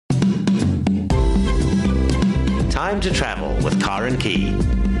Time to travel with Karen Key.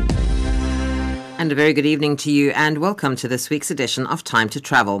 And a very good evening to you, and welcome to this week's edition of Time to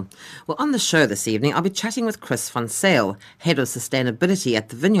Travel. Well, on the show this evening, I'll be chatting with Chris van Zyl, Head of Sustainability at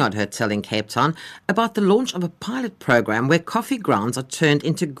the Vineyard Hotel in Cape Town, about the launch of a pilot program where coffee grounds are turned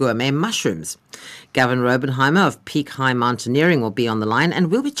into gourmet mushrooms. Gavin Robenheimer of Peak High Mountaineering will be on the line,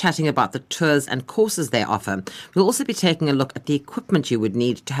 and we'll be chatting about the tours and courses they offer. We'll also be taking a look at the equipment you would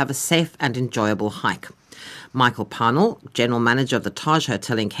need to have a safe and enjoyable hike. Michael Parnell, General Manager of the Taj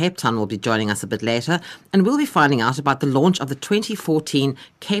Hotel in Cape Town, will be joining us a bit later, and we'll be finding out about the launch of the 2014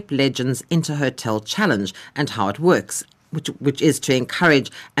 Cape Legends Inter-Hotel Challenge and how it works, which is to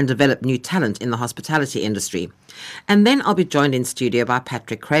encourage and develop new talent in the hospitality industry. And then I'll be joined in studio by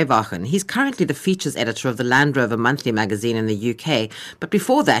Patrick Kreyvagen. He's currently the features editor of the Land Rover Monthly magazine in the UK, but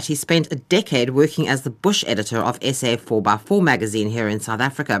before that he spent a decade working as the bush editor of SA 4x4 magazine here in South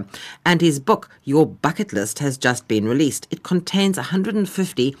Africa. And his book, Your Bucket List, has just been released. It contains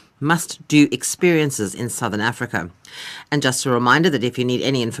 150 must-do experiences in Southern Africa. And just a reminder that if you need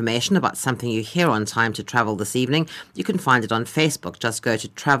any information about something you hear on Time to Travel this evening, you can find it on Facebook. Just go to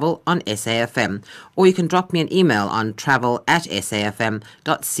Travel on SAFM, or you can drop me an email on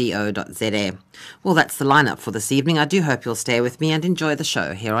travel@safm.co.za. Well, that's the lineup for this evening. I do hope you'll stay with me and enjoy the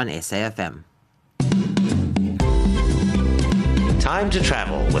show here on SAFM. Time to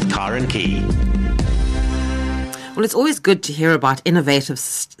travel with Karen Key. Well, it's always good to hear about innovative,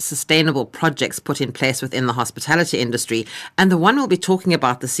 sustainable projects put in place within the hospitality industry, and the one we'll be talking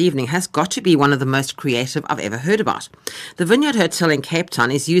about this evening has got to be one of the most creative I've ever heard about. The Vineyard Hotel in Cape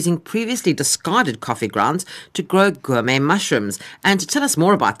Town is using previously discarded coffee grounds to grow gourmet mushrooms. And to tell us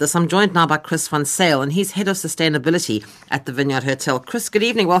more about this, I'm joined now by Chris van Zyl, and he's Head of Sustainability at the Vineyard Hotel. Chris, good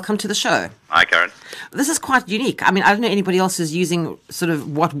evening. Welcome to the show. Hi, Karen. This is quite unique. I mean, I don't know anybody else who's using sort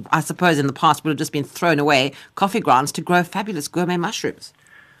of what I suppose in the past would have just been thrown away coffee grounds to grow fabulous gourmet mushrooms.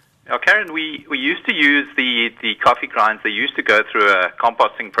 Now, Karen, we used to use the coffee grinds. They used to go through a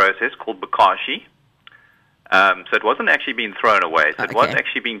composting process called bokashi. So it wasn't actually being thrown away. So it was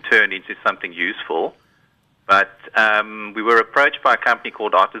actually being turned into something useful. But we were approached by a company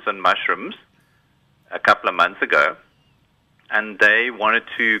called Artisan Mushrooms a couple of months ago, and they wanted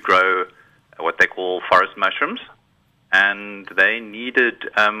to grow what they call forest mushrooms, and they needed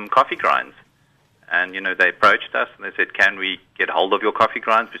coffee grinds. And, they approached us and they said, can we get hold of your coffee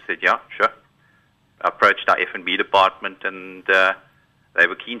grinds? We said, yeah, sure. Approached our F&B department, and they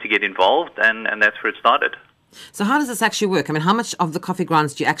were keen to get involved, and that's where it started. So how does this actually work? I mean, how much of the coffee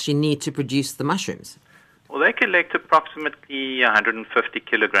grinds do you actually need to produce the mushrooms? Well, they collect approximately 150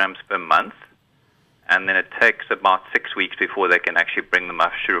 kilograms per month, and then it takes about 6 weeks before they can actually bring the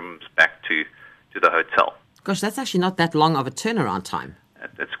mushrooms back to the hotel. Gosh, that's actually not that long of a turnaround time.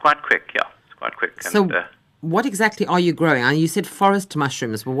 It's quite quick, yeah. Quite quick. So what exactly are you growing? You said forest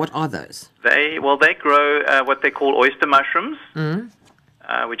mushrooms, but what are those? They grow what they call oyster mushrooms,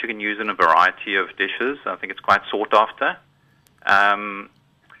 which you can use in a variety of dishes. I think it's quite sought after. And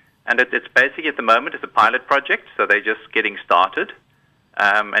it's basically, at the moment, it's a pilot project, so they're just getting started.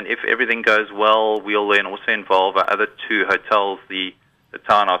 And if everything goes well, we'll then also involve our other two hotels, the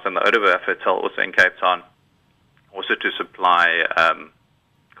Townhouse and the Odewerf Hotel, also in Cape Town, also to supply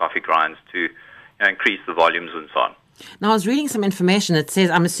coffee grinds to increase the volumes and so on. Now, I was reading some information that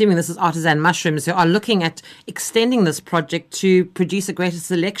says, I'm assuming this is Artisan Mushrooms, who are looking at extending this project to produce a greater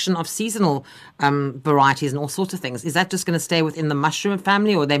selection of seasonal varieties and all sorts of things. Is that just going to stay within the mushroom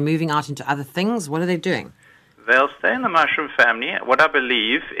family, or are they moving out into other things? What are they doing? They'll stay in the mushroom family. What I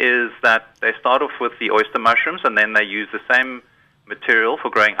believe is that they start off with the oyster mushrooms, and then they use the same material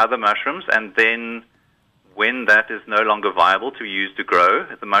for growing other mushrooms, and then when that is no longer viable to use to grow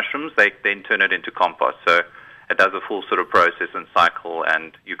the mushrooms, they then turn it into compost. So it does a full sort of process and cycle,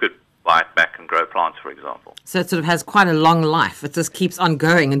 and you could buy it back and grow plants, for example. So it sort of has quite a long life. It just keeps on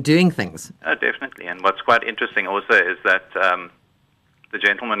going and doing things. Definitely. And what's quite interesting also is that the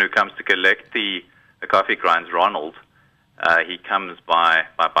gentleman who comes to collect the coffee grinds, Ronald, he comes by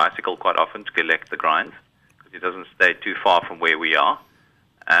bicycle quite often to collect the grinds, because he doesn't stay too far from where we are.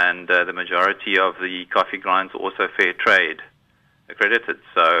 And the majority of the coffee grinds are also fair trade accredited.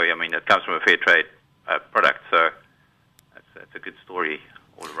 So, I mean, it comes from a fair trade product. So that's a good story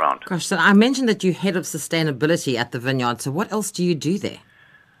all around. Gosh, so I mentioned that you're head of sustainability at the Vineyard. So what else do you do there?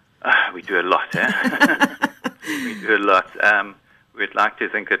 We do a lot, We do a lot. We'd like to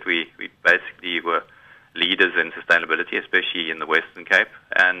think that we basically were leaders in sustainability, especially in the Western Cape.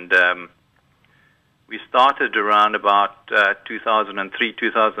 And we started around about 2003,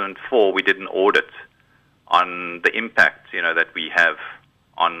 2004. We did an audit on the impact, that we have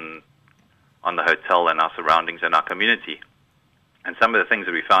on on the hotel and our surroundings and our community. And some of the things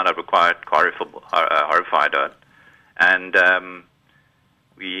that we found out were quite horrified at. And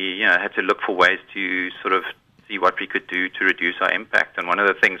we had to look for ways to sort of see what we could do to reduce our impact. And one of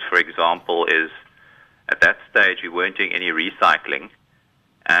the things, for example, is at that stage we weren't doing any recycling.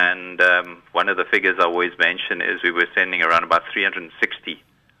 And one of the figures I always mention is we were sending around about 360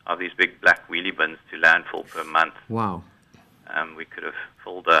 of these big black wheelie bins to landfill per month. Wow. We could have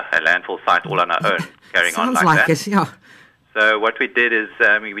filled a landfill site all on our own, carrying on Sounds like that. it, yeah. So what we did is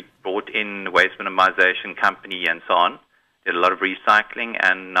we brought in waste minimization company and so on, did a lot of recycling,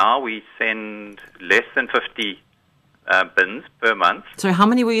 and now we send less than 50 bins per month. So how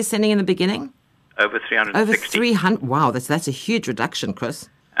many were you sending in the beginning? Over 360. Over 300. Wow, that's a huge reduction, Chris.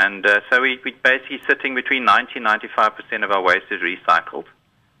 And so we basically sitting between 90 and 95% of our waste is recycled.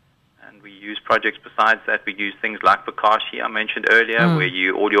 And we use projects besides that. We use things like Bokashi I mentioned earlier,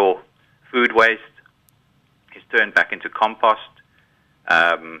 where all your food waste is turned back into compost.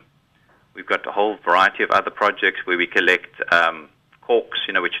 We've got a whole variety of other projects where we collect corks,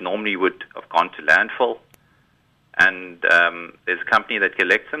 which normally would have gone to landfill. And there's a company that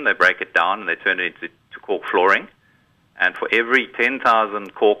collects them. They break it down and they turn it into cork flooring. And for every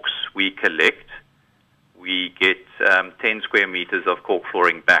 10,000 corks we collect, we get 10 square meters of cork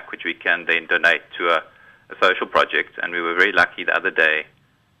flooring back, which we can then donate to a social project. And we were very lucky the other day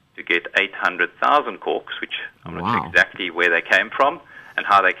to get 800,000 corks, which I'm not sure exactly where they came from and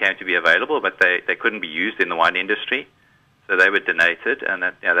how they came to be available, but they couldn't be used in the wine industry. So they were donated, and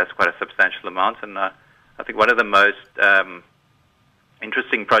that's quite a substantial amount. And I think one of the most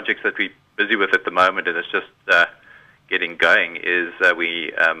interesting projects that we're busy with at the moment, and it's just getting going, is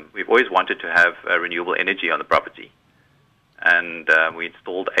we've always wanted to have renewable energy on the property. And we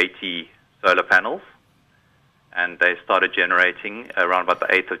installed 80 solar panels, and they started generating around about the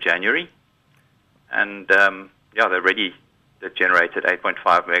 8th of January. And they're ready. They've generated 8.5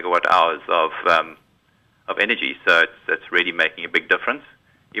 megawatt hours of energy, so it's really making a big difference.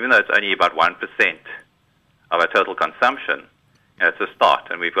 Even though it's only about 1% of our total consumption, it's a start,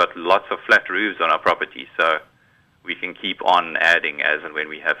 and we've got lots of flat roofs on our property, so we can keep on adding as and when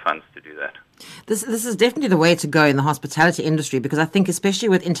we have funds to do that. This is definitely the way to go in the hospitality industry, because I think especially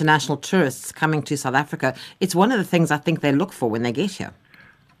with international tourists coming to South Africa, it's one of the things I think they look for when they get here.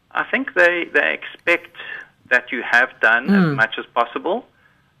 I think they expect that you have done as much as possible.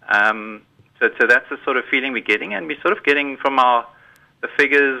 So that's the sort of feeling we're getting, and we're sort of getting from the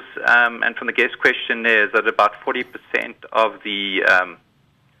figures and from the guest questionnaires that about 40% of the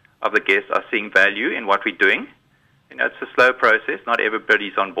guests are seeing value in what we're doing. It's a slow process. Not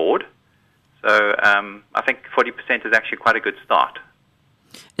everybody's on board. So I think 40% is actually quite a good start.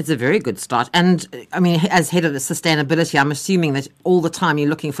 It's a very good start. And, I mean, as head of the sustainability, I'm assuming that all the time you're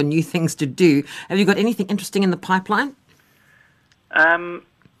looking for new things to do. Have you got anything interesting in the pipeline? Well,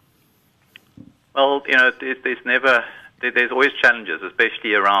 there's always challenges,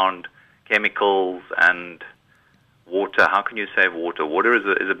 especially around chemicals and water. How can you save water? Water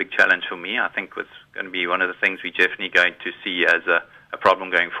is a big challenge for me. I think it's going to be one of the things we're definitely going to see as a problem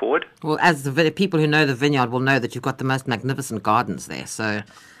going forward. Well, as the people who know the vineyard will know that you've got the most magnificent gardens there. So,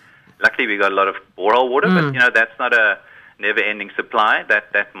 luckily, we got a lot of borehole water, but that's not a never-ending supply.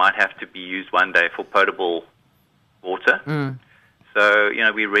 That might have to be used one day for potable water. So,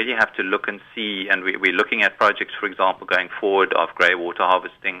 we really have to look and see, and we're looking at projects, for example, going forward of grey water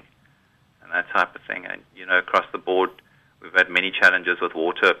harvesting and that type of thing. And, across the board, we've had many challenges with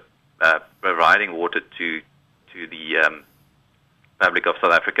water, providing water to the Republic of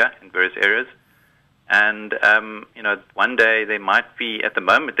South Africa in various areas. And, one day there might be, at the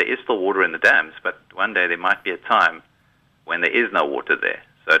moment there is still water in the dams, but one day there might be a time when there is no water there.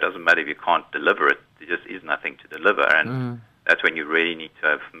 So it doesn't matter if you can't deliver it, there just is nothing to deliver. And that's when you really need to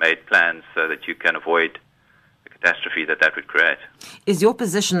have made plans so that you can avoid the catastrophe that would create. Is your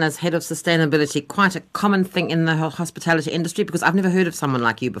position as head of sustainability quite a common thing in the hospitality industry? Because I've never heard of someone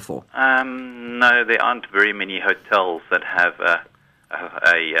like you before. No, there aren't very many hotels that have a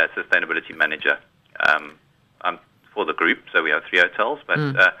sustainability manager for the group. So we have 3 hotels, but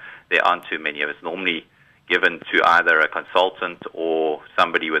there aren't too many of us. Normally given to either a consultant or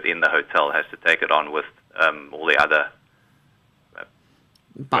somebody within the hotel has to take it on with all the other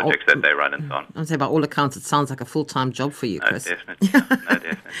projects that they run and so on. I'd say by all accounts, it sounds like a full-time job for you, Chris. Definitely. No,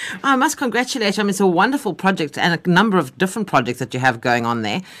 definitely. I must congratulate you. I mean, it's a wonderful project and a number of different projects that you have going on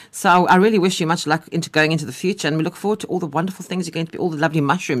there. So I really wish you much luck going into the future, and we look forward to all the wonderful things you're going to be, all the lovely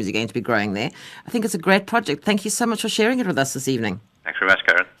mushrooms you're going to be growing there. I think it's a great project. Thank you so much for sharing it with us this evening. Thanks very much,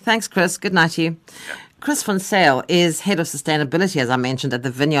 Karen. Thanks, Chris. Good night to you. Yeah. Chris van Sale is Head of Sustainability, as I mentioned, at the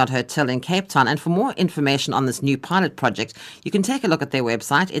Vineyard Hotel in Cape Town. And for more information on this new pilot project, you can take a look at their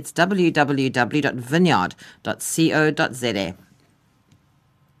website. It's www.vineyard.co.za.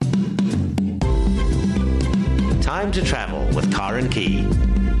 Time to travel with Karen Key.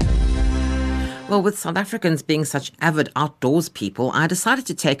 Well, with South Africans being such avid outdoors people, I decided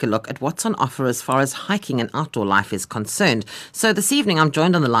to take a look at what's on offer as far as hiking and outdoor life is concerned. So this evening, I'm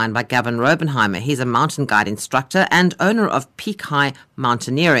joined on the line by Gavin Robenheimer. He's a mountain guide instructor and owner of Peak High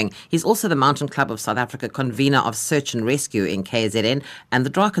Mountaineering. He's also the Mountain Club of South Africa convener of Search and Rescue in KZN and the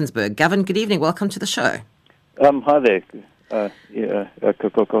Drakensberg. Gavin, good evening. Welcome to the show. Hi there.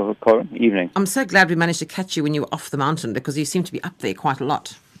 Corin. Evening. I'm so glad we managed to catch you when you were off the mountain because you seem to be up there quite a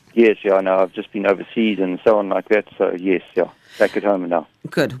lot. Yes, I know. I've just been overseas and so on like that. So yes, back at home now.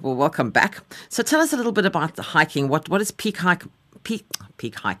 Good. Well, welcome back. So tell us a little bit about the hiking. What does Peak High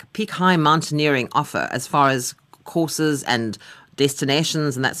Mountaineering offer as far as courses and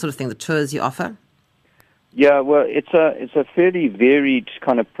destinations and that sort of thing? The tours you offer. Yeah, well, it's a fairly varied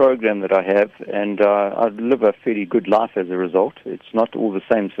kind of program that I have, and I live a fairly good life as a result. It's not all the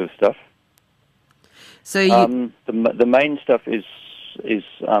same sort of stuff. So the main stuff is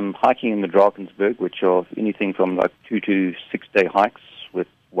hiking in the Drakensberg, which are anything from like 2 to 6 day hikes with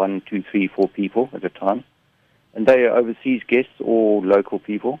 1, 2, 3, 4 people at a time. And they are overseas guests or local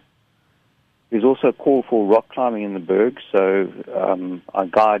people. There's also a call for rock climbing in the Berg, so I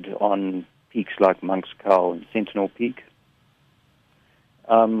guide on peaks like Monk's Cow and Sentinel Peak.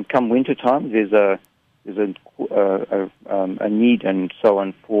 Come winter time, there's a need and so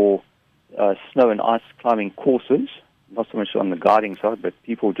on for snow and ice climbing courses. Not so much on the guiding side, but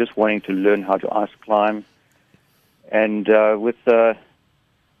people just wanting to learn how to ice climb. And there's a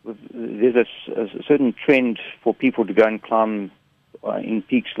certain trend for people to go and climb in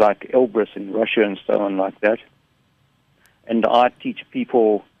peaks like Elbrus in Russia and so on like that. And I teach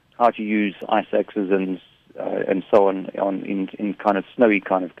people how to use ice axes and so on in kind of snowy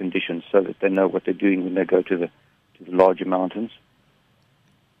kind of conditions, so that they know what they're doing when they go to the larger mountains.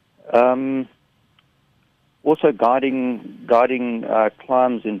 Also, guiding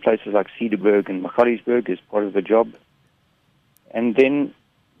climbs in places like Cederberg and Magaliesberg is part of the job. And then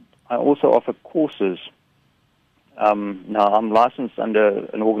I also offer courses. Now, I'm licensed under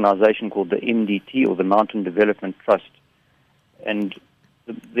an organization called the MDT, or the Mountain Development Trust. And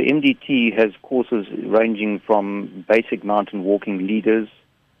the MDT has courses ranging from basic mountain walking leaders,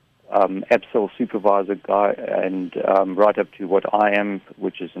 ABSEL supervisor guy, and right up to what I am,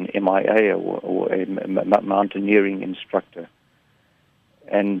 which is an MIA or a mountaineering instructor.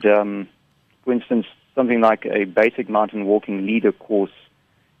 And for instance, something like a basic mountain walking leader course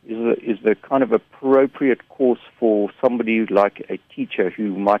is the kind of appropriate course for somebody like a teacher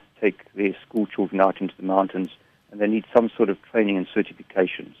who might take their school children out into the mountains, and they need some sort of training and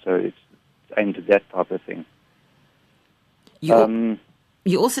certification. So it's aimed at that type of thing.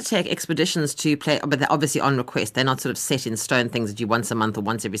 You also take expeditions to play, but they're obviously on request. They're not sort of set in stone things that you once a month or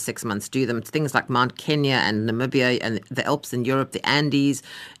once every 6 months do them. It's things like Mount Kenya and Namibia and the Alps in Europe, the Andes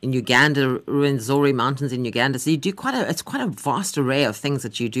in Uganda, Ruwenzori Mountains in Uganda. So you do it's quite a vast array of things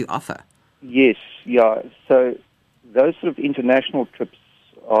that you do offer. Yes, yeah. So those sort of international trips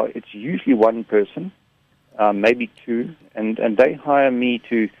it's usually one person, maybe two, and they hire me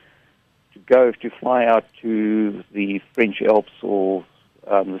to fly out to the French Alps or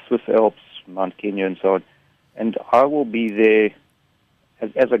the Swiss Alps, Mount Kenya, and so on. And I will be there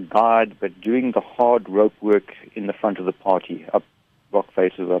as a guide, but doing the hard rope work in the front of the party, up rock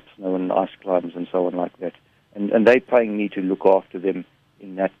faces, up snow and ice climbs, and so on like that. And they're paying me to look after them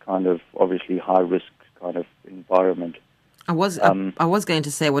in that kind of obviously high-risk kind of environment. I was going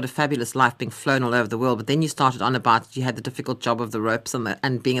to say what a fabulous life being flown all over the world, but then you started on about you had the difficult job of the ropes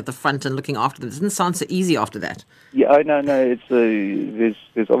and being at the front and looking after them. It doesn't sound so easy after that. Yeah, no. It's there's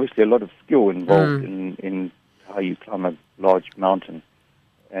obviously a lot of skill involved in how you climb a large mountain,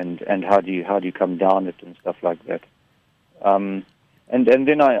 and how do you come down it and stuff like that. And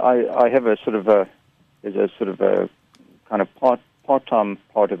then I have a sort of a kind of part-time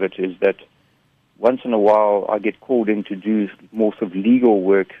part of it is that once in a while I get called in to do more sort of legal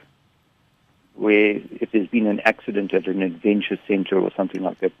work, where if there's been an accident at an adventure center or something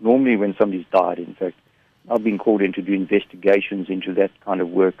like that, normally when somebody's died, in fact, I've been called in to do investigations into that kind of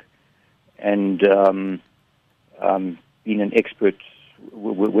work, and being an expert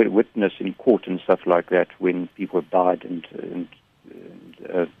witness in court and stuff like that when people have died, and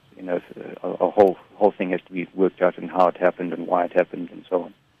a whole thing has to be worked out and how it happened and why it happened and so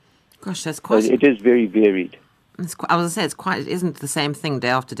on. Gosh, that's quite... So it is very varied. I was going to say, it isn't the same thing day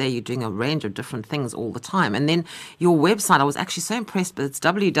after day. You're doing a range of different things all the time. And then your website, I was actually so impressed, but it's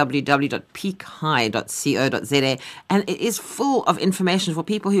www.peakhigh.co.za. And it is full of information for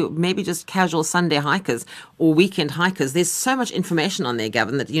people who maybe just casual Sunday hikers or weekend hikers. There's so much information on there,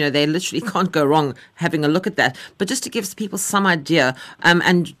 Gavin, that, they literally can't go wrong having a look at that. But just to give people some idea,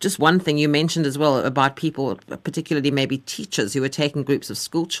 and just one thing you mentioned as well about people, particularly maybe teachers who are taking groups of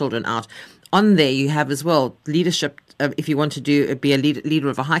school children out. On there, you have as well leadership. If you want to be a leader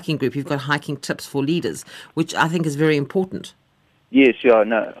of a hiking group, you've got hiking tips for leaders, which I think is very important. Yes, yeah.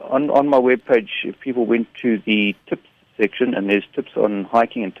 No, on my webpage, if people went to the tips section, and there's tips on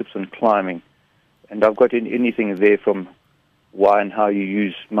hiking and tips on climbing, and I've got anything there from why and how you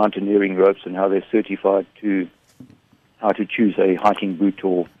use mountaineering ropes and how they're certified to how to choose a hiking boot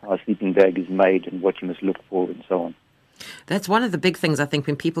or how a sleeping bag is made and what you must look for and so on. That's one of the big things I think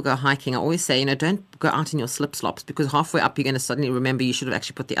when people go hiking. I always say, don't go out in your slip-slops because halfway up you're going to suddenly remember you should have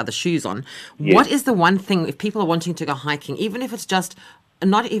actually put the other shoes on. Yes. What is the one thing, if people are wanting to go hiking, even if it's just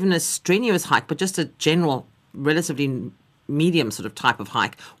not even a strenuous hike, but just a general, relatively medium sort of type of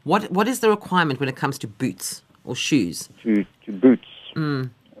hike, what is the requirement when it comes to boots or shoes? To boots?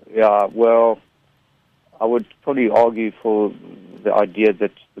 Yeah, well, I would probably argue for the idea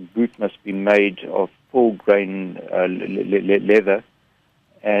that the boot must be made of full grain leather,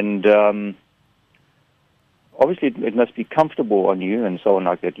 and obviously it must be comfortable on you and so on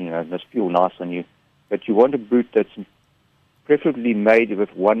like that. It must feel nice on you. But you want a boot that's preferably made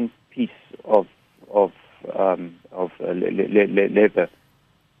with one piece of leather,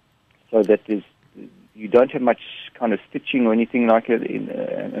 so that you don't have much kind of stitching or anything like it,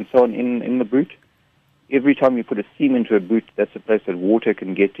 and so on in the boot. Every time you put a seam into a boot, that's a place that water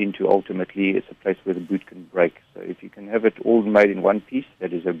can get into ultimately. It's a place where the boot can break. So if you can have it all made in one piece,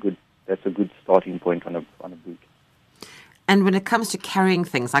 that's a good starting point on a boot. And when it comes to carrying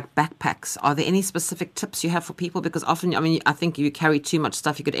things like backpacks, are there any specific tips you have for people? Because often, I think you carry too much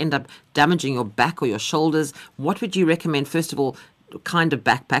stuff, you could end up damaging your back or your shoulders. What would you recommend, first of all, kind of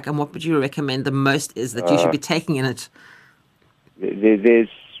backpack, and what would you recommend the most is that you should be taking in it? There's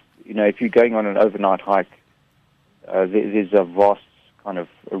if you're going on an overnight hike, there's a vast kind of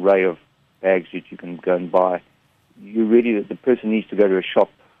array of bags that you can go and buy. The person needs to go to a shop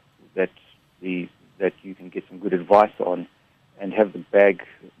that you can get some good advice on, and have the bag,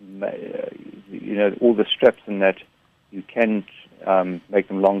 all the straps and that, you can make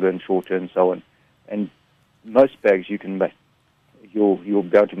them longer and shorter and so on. And most bags you can make, you'll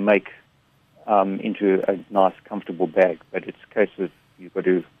be able to make into a nice, comfortable bag. But it's a case of you've got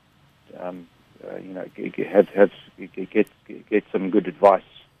to get some good advice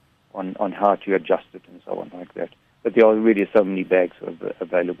on how to adjust it and so on like that. But there are really so many bags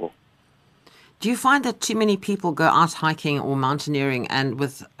available. Do you find that too many people go out hiking or mountaineering and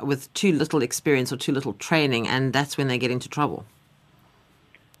with too little experience or too little training, and that's when they get into trouble?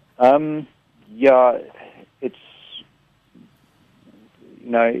 Yeah, it's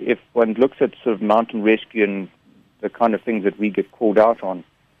if one looks at sort of mountain rescue and the kind of things that we get called out on.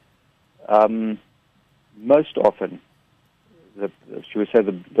 Most often, the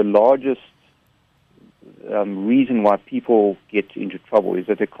largest reason why people get into trouble is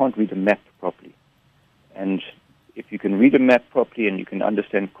that they can't read a map properly. And if you can read a map properly and you can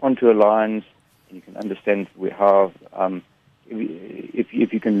understand contour lines, and you can understand how, if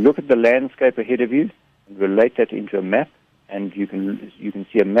you can look at the landscape ahead of you and relate that into a map, and you can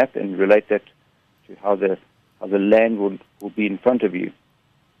see a map and relate that to how the land will be in front of you,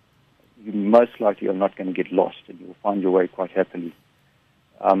 you most likely are not going to get lost, and you'll find your way quite happily.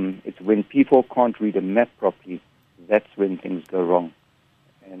 It's when people can't read a map properly, that's when things go wrong.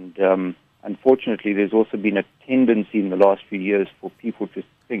 And unfortunately, there's also been a tendency in the last few years for people to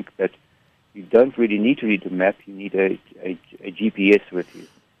think that you don't really need to read the map, you need a GPS with you.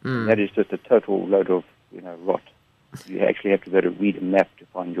 And that is just a total load of rot. You actually have to go to read a map to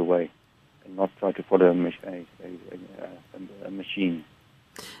find your way, and not try to follow a machine.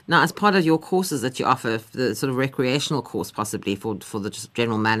 Now, as part of your courses that you offer, the sort of recreational course possibly for the just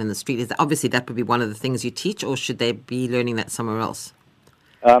general man in the street, obviously that would be one of the things you teach, or should they be learning that somewhere else?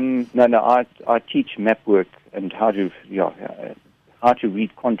 No, I teach map work and how to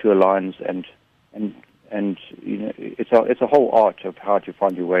read contour lines and it's a whole art of how to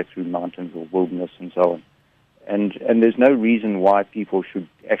find your way through mountains or wilderness and so on. And there's no reason why people should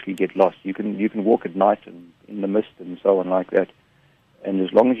actually get lost. You can walk at night and in the mist and so on like that. And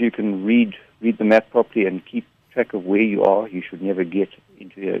as long as you can read the map properly and keep track of where you are, you should never get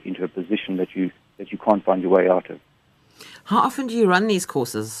into a position that you can't find your way out of. How often do you run these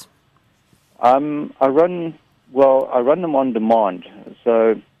courses? I run Well, I run them on demand.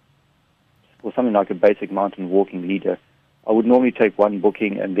 So for something like a basic mountain walking leader, I would normally take one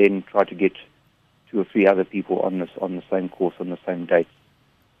booking and then try to get 2 or 3 other people on the same course on the same dates.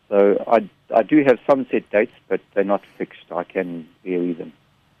 So I do have some set dates, but they're not fixed. I can vary them.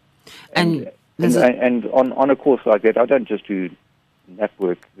 And on a course like that, I don't just do nap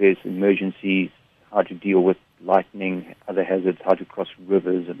work. There's emergencies, how to deal with lightning, other hazards, how to cross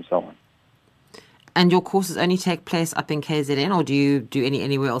rivers, and so on. And your courses only take place up in KZN, or do you do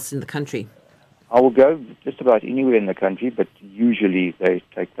anywhere else in the country? I will go just about anywhere in the country, but usually they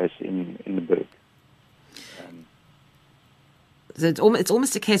take place in the Berg. So it's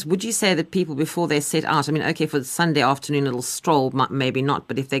almost a case, would you say that people, before they set out, I mean, okay, for the Sunday afternoon, a little stroll, maybe not,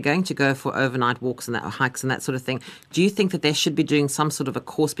 but if they're going to go for overnight walks and hikes and that sort of thing, do you think that they should be doing some sort of a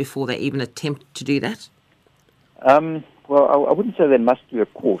course before they even attempt to do that? Well, I wouldn't say they must do a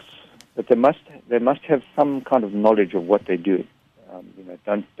course, but they must have some kind of knowledge of what they're doing.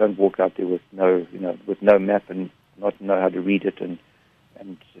 Don't walk out there with no map and not know how to read it, and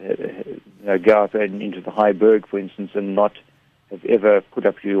go out there into the high Berg, for instance, and not have ever put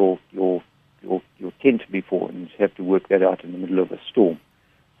up your tent before and have to work that out in the middle of a storm.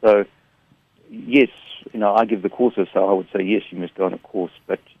 So, yes, I give the courses, so I would say yes, you must go on a course.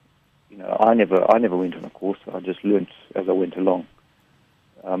 But I never went on a course. I just learnt as I went along.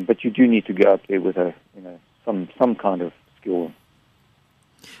 But you do need to go out there with some kind of skill.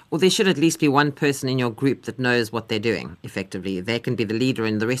 Well, there should at least be one person in your group that knows what they're doing, effectively. They can be the leader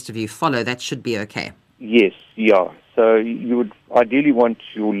and the rest of you follow. That should be okay. Yes, yeah. So you would ideally want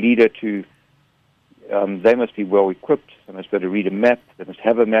your leader to, they must be well equipped. They must be able to read a map. They must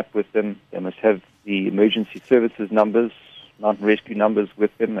have a map with them. They must have the emergency services numbers, mountain rescue numbers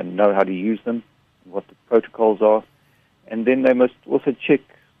with them, and know how to use them, and what the protocols are. And then they must also check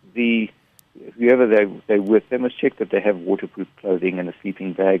whoever they're with, they must check that they have waterproof clothing and a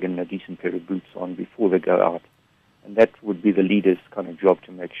sleeping bag and a decent pair of boots on before they go out. And that would be the leader's kind of job,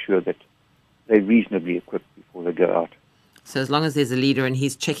 to make sure that they're reasonably equipped before they go out. So as long as there's a leader and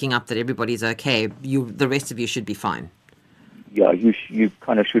he's checking up that everybody's okay, the rest of you should be fine. Yeah, you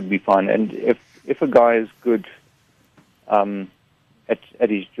kind of should be fine. And if a guy is good at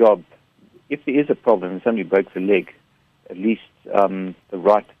his job, if there is a problem and somebody breaks a leg, at least the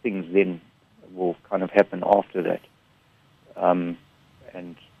right things then will kind of happen after that. And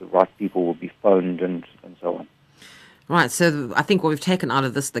the right people will be phoned and so on. Right, so I think what we've taken out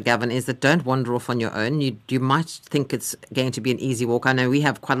of this, the Gavin, is that don't wander off on your own. You might think it's going to be an easy walk. I know we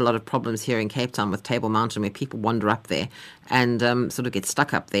have quite a lot of problems here in Cape Town with Table Mountain, where people wander up there and sort of get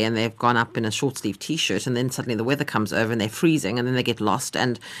stuck up there, and they've gone up in a short-sleeve T-shirt, and then suddenly the weather comes over and they're freezing, and then they get lost.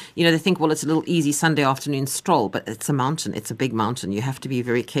 And, they think, well, it's a little easy Sunday afternoon stroll, but it's a mountain. It's a big mountain. You have to be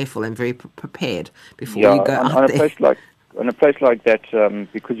very careful and very prepared before you go out there. On a place like that,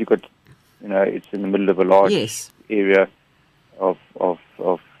 because you've got, it's in the middle of a large area of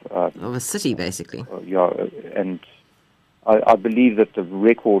a city, basically. And I believe that the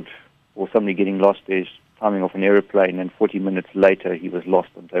record for somebody getting lost is climbing off an aeroplane, and 40 minutes later he was lost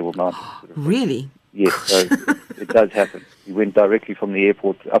on Table Mountain. Really? Yes, so it does happen. He went directly from the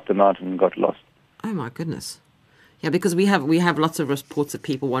airport up the mountain and got lost. Oh my goodness. Yeah, because we have lots of reports of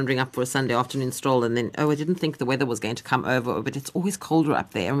people wandering up for a Sunday afternoon stroll, and then, I didn't think the weather was going to come over, but it's always colder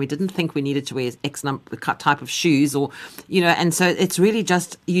up there, and we didn't think we needed to wear X type of shoes, or, and so it's really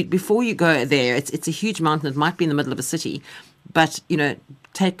just, before you go there, it's a huge mountain. It might be in the middle of a city, but,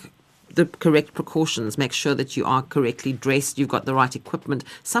 take the correct precautions, make sure that you are correctly dressed, you've got the right equipment.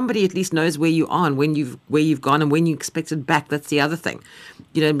 Somebody at least knows where you are and where you've gone and when you expected back. That's the other thing.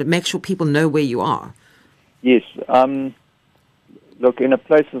 Make sure people know where you are. Yes. Look, in a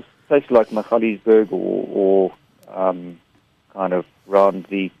place like Magaliesberg or kind of around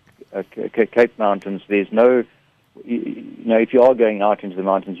the Cape Mountains, there's no, if you are going out into the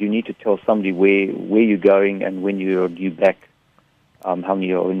mountains, you need to tell somebody where you're going and when you're due back, how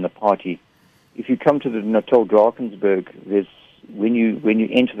many are in the party. If you come to the Natal Drakensberg, when you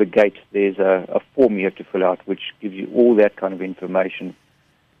enter the gate, there's a form you have to fill out, which gives you all that kind of information.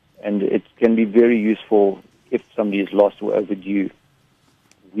 And it can be very useful if somebody is lost or overdue.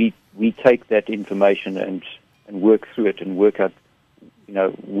 We take that information and work through it and work out,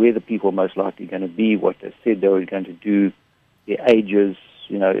 where the people are most likely going to be, what they said they were going to do, their ages.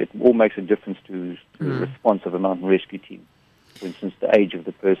 It all makes a difference to the response of a mountain rescue team. For instance, the age of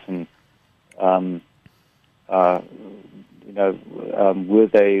the person. Were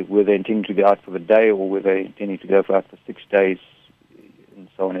they intending to go out for the day, or were they intending to go out for 6 days? And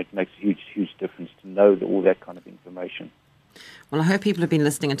so on. It makes a huge difference to know all that kind of information. Well, I hope people have been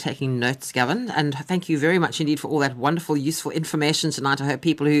listening and taking notes, Gavin, and thank you very much indeed for all that wonderful, useful information tonight. I hope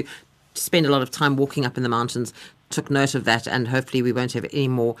people who spend a lot of time walking up in the mountains took note of that, and hopefully we won't have any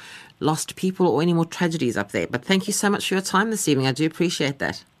more lost people or any more tragedies up there. But thank you so much for your time this evening. I do appreciate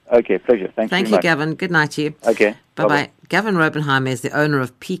that. Okay, pleasure. Thank you, very much. Gavin. Good night to you. Okay. Bye-bye. Gavin Robenheimer is the owner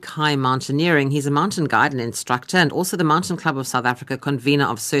of Peak High Mountaineering. He's a mountain guide and instructor, and also the Mountain Club of South Africa, convener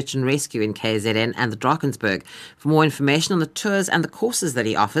of Search and Rescue in KZN and the Drakensberg. For more information on the tours and the courses that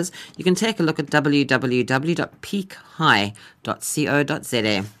he offers, you can take a look at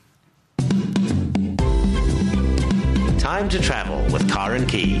www.peakhigh.co.za. Time to travel with Karen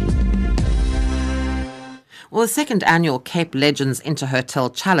Key. Well, the second annual Cape Legends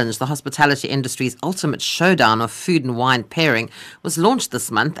Interhotel Challenge, the hospitality industry's ultimate showdown of food and wine pairing, was launched this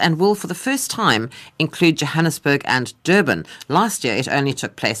month and will for the first time include Johannesburg and Durban. Last year, it only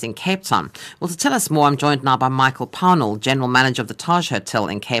took place in Cape Town. Well, to tell us more, I'm joined now by Michael Pownall, General Manager of the Taj Hotel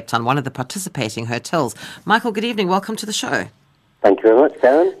in Cape Town, one of the participating hotels. Michael, good evening. Welcome to the show. Thank you very much,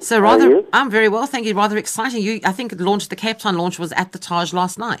 Karen. So How are you? I'm very well, thank you. Rather exciting. I think the Cape Town launch was at the Taj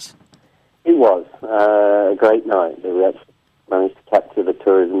last night. It was a great night. We actually managed to capture the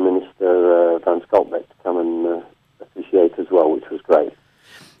Tourism Minister, Van Schalkwyk, to come and officiate as well, which was great.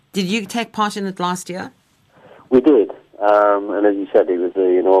 Did you take part in it last year? We did. And as you said, it was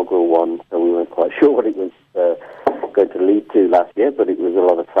the inaugural one, so we weren't quite sure what it was going to lead to last year, but it was a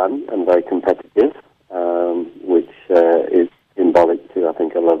lot of fun and very competitive, which is symbolic to, I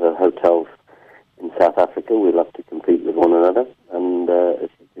think, a lot of the hotels in South Africa. We love to compete with one another, and as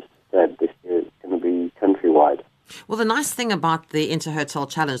you just said, this year it's going to be countrywide. Well, the nice thing about the Interhotel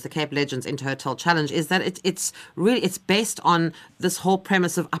Challenge, the Cape Legends Interhotel Challenge, is that it's based on this whole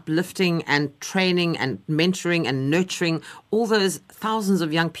premise of uplifting and training and mentoring and nurturing all those thousands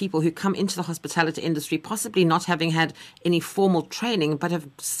of young people who come into the hospitality industry, possibly not having had any formal training, but have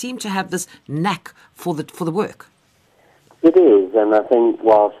seemed to have this knack for the work. It is, and I think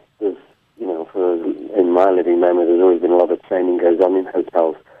whilst there's, in my living memory, there's always been a lot of training goes on in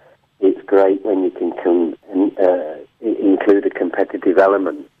hotels. It's great when you can include a competitive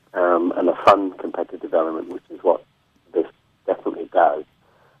element and a fun competitive element, which is what this definitely does.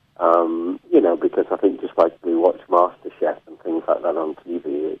 Because I think just like we watch MasterChef and things like that on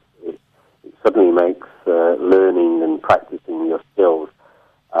TV, it suddenly makes learning and practicing your skills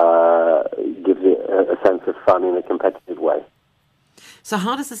gives it a sense of fun in a competitive way. So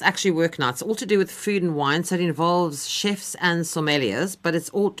how does this actually work now? It's all to do with food and wine, so it involves chefs and sommeliers, but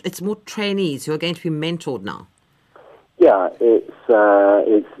it's more trainees who are going to be mentored now. Yeah, it's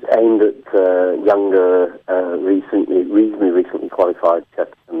aimed at younger, reasonably recently qualified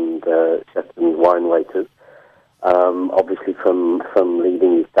chefs and wine waiters, obviously from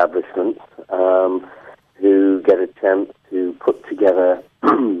leading establishments, who get a chance to put together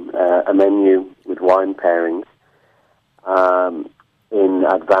a menu with wine pairings in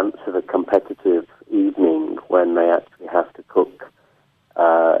advance of a competitive evening when they actually have to cook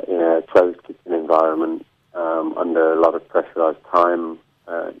in a closed kitchen environment under a lot of pressurized time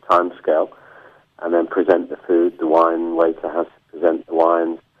scale, and then present the food. The wine waiter has to present the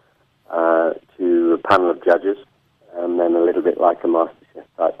wines to a panel of judges, and then a little bit like a MasterChef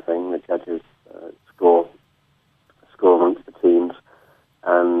type thing, the judges score amongst the teams,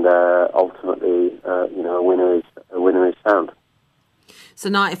 and ultimately, a winner is found. So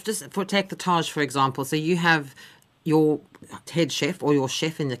now, take the Taj, for example, so you have your head chef or your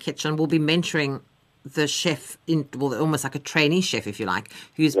chef in the kitchen will be mentoring the chef, almost like a trainee chef, if you like,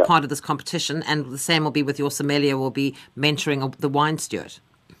 who's part of this competition, and the same will be with your sommelier, will be mentoring the wine steward.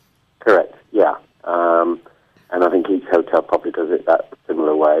 Correct, yeah. And I think each hotel probably does it that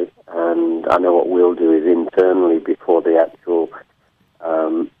similar way. And I know what we'll do is internally, before the actual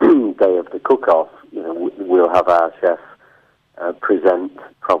day of the cook-off, we'll have our chef present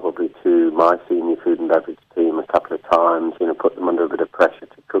probably to my senior food and beverage team a couple of times, put them under a bit of pressure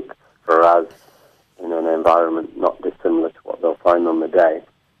to cook for us in an environment not dissimilar to what they'll find on the day,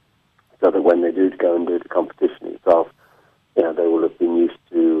 so that when they do go and do the competition itself, they will have been used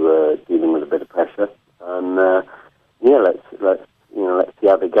to dealing with a bit of pressure. And let's see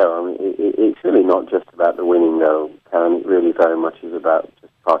how they go. I mean, it's really not just about the winning, though, Karen. It really very much is about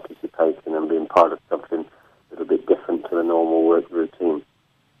just participating and being part of something a little bit different to the normal work routine.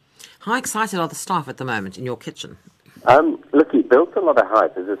 How excited are the staff at the moment in your kitchen? Look, it built a lot of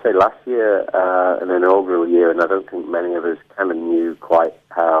hype. As I say, last year, an inaugural year, and I don't think many of us kind of knew quite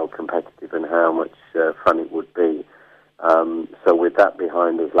how competitive and how much fun it would be. So with that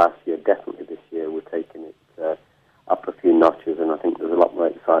behind us last year, definitely this year we're taking it up a few notches, and I think there's a lot more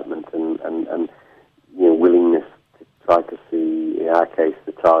excitement and willingness to try to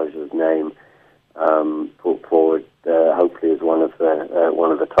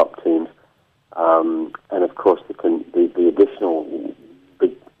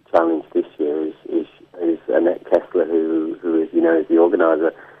is the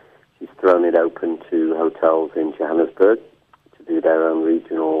organizer. She's thrown it open to hotels in Johannesburg to do their own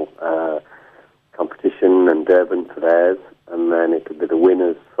regional competition, and Durban for theirs, and then it could be the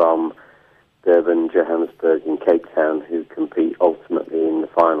winners from Durban, Johannesburg, and Cape Town who compete ultimately in the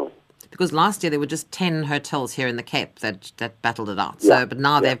final. Because last year there were just 10 hotels here in the Cape that battled it out. Yeah. So, but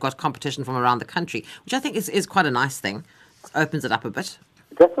now they've got competition from around the country, which I think is quite a nice thing. It opens it up a bit.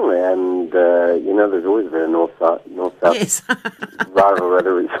 Definitely, and there's always been a north-south Yes. rival,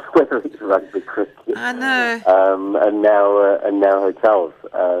 whether it's rugby, cricket. I know. And now hotels,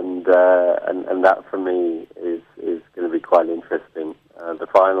 and that for me is going to be quite interesting. The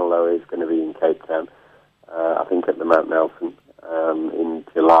final though is going to be in Cape Town, I think at the Mount Nelson in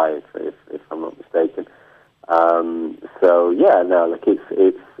July, if I'm not mistaken.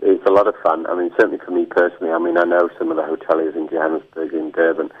 It's a lot of fun. I mean, certainly for me personally. I mean, I know some of the hoteliers in Johannesburg, in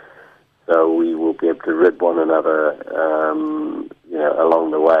Durban, so we will be able to rib one another,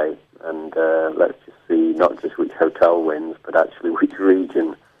 along the way. And let's just see not just which hotel wins, but actually which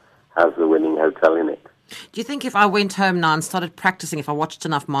region has the winning hotel in it. Do you think if I went home now and started practicing, if I watched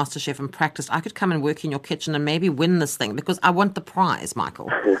enough MasterChef and practiced, I could come and work in your kitchen and maybe win this thing? Because I want the prize, Michael.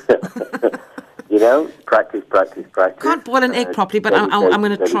 Practice. Can't boil an egg properly, but I'm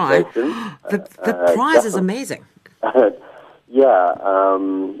going to try. The prize is amazing. Do you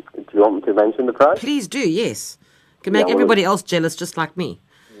want me to mention the prize? Please do, yes. Can make everybody else jealous just like me.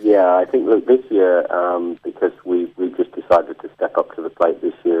 Yeah, I think, look, this year, because we just decided to step up to the plate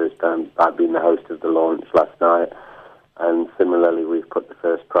this year, I've been the host of the launch last night, and similarly we've put the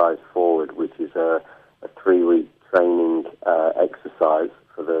first prize forward, which is a 3-week training exercise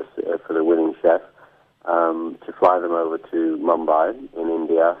for the winning chef, to fly them over to Mumbai in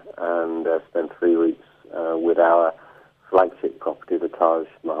India and spend 3 weeks with our flagship property, the Taj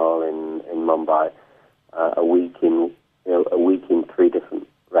Mahal in Mumbai, a week in 3 different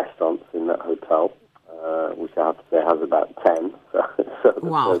restaurants in that hotel, which I have to say has about 10. So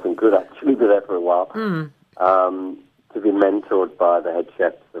wow. The person could actually be there for a while. To be mentored by the head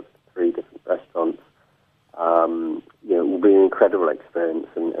chefs of 3 different restaurants, it will be an incredible experience.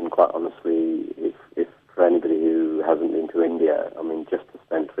 And quite honestly, if for anybody who hasn't been to India, I mean, just to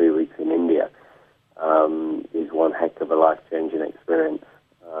spend 3 weeks in India is one heck of a life-changing experience.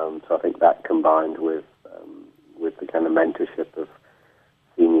 So I think that combined with the kind of mentorship of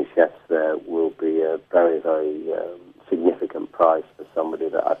senior chefs there will be a very, very significant prize for somebody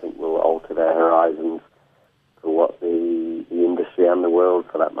that I think will alter their horizons for what the industry and the world,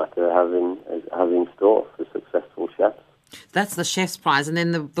 for that matter, has in store for successful chefs. That's the chef's prize. And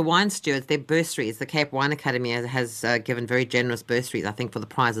then the wine stewards, their bursaries, the Cape Wine Academy has given very generous bursaries, I think, for the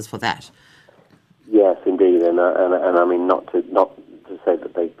prizes for that. Yes, indeed. And I mean, not to say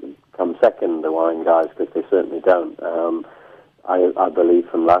that they come second, the wine guys, because they certainly don't. I believe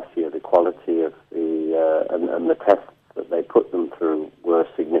from last year the quality of and the tests that they put them through were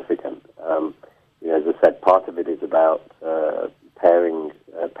significant. As I said, part of it is about pairing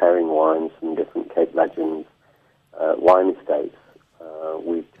wines from different Cape Legends wine estates.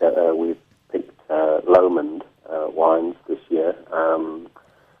 We've picked Lomond wines this year,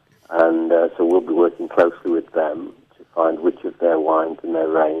 and so we'll be working closely with them to find which of their wines in their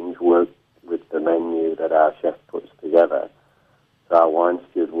range work with the menu that our chef puts together. So our wine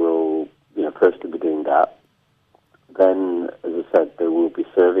steward will, firstly be doing that. Then, as I said, they will be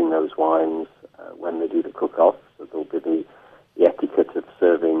serving those wines when they do the cook-off. So there'll be the etiquette of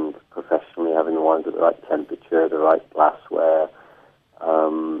serving professionally, having the wines at the right temperature, the right glassware,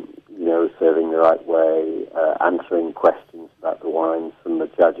 serving the right way, answering questions about the wines from the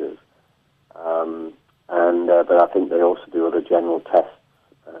judges. But I think they also do other general tests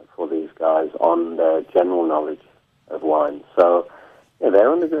for these guys on their general knowledge of wine. So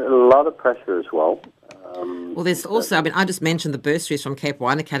they're under a lot of pressure as well. Well, there's also, I just mentioned the bursaries from Cape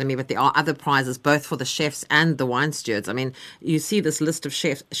Wine Academy, but there are other prizes both for the chefs and the wine stewards. I mean, you see this list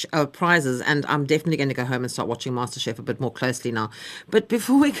of prizes, and I'm definitely going to go home and start watching MasterChef a bit more closely now. But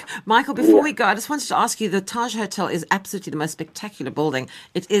before we go, I just wanted to ask you, the Taj Hotel is absolutely the most spectacular building.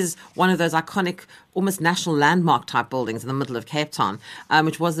 It is one of those iconic, almost national landmark type buildings in the middle of Cape Town,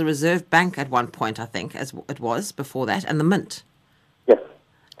 which was the Reserve Bank at one point, I think, as it was before that, and the Mint. Yes.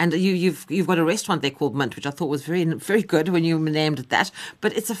 And you've got a restaurant there called Mint, which I thought was very, very good when you named it that.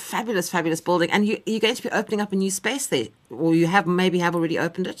 But it's a fabulous, fabulous building. And you're going to be opening up a new space there, or you have already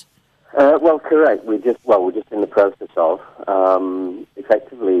opened it. Well, correct. We're just in the process of.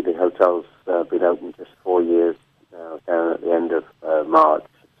 Effectively, the hotel's been open just 4 years now, down at the end of March.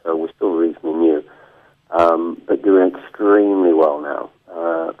 So we're still reasonably new, but doing extremely well now.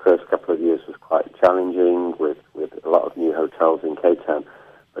 First couple of years was quite challenging with a lot of new hotels in Cape Town.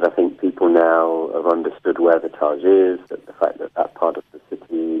 But I think people now have understood where the Taj is, that the fact that that part of the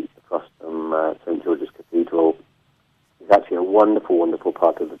city, across from St. George's Cathedral, is actually a wonderful, wonderful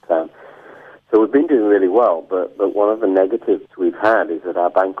part of the town. So we've been doing really well, but one of the negatives we've had is that our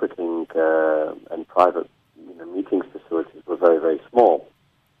banqueting and private meetings facilities were very, very small.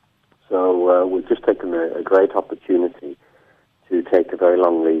 So we've just taken a great opportunity to take a very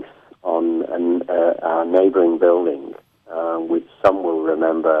long lease on our neighbouring building, which some will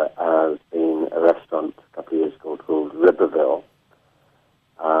remember as being a restaurant a couple of years ago called Riverville.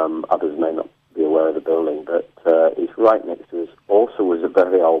 Others may not be aware of the building, but it's right next to us. Also was a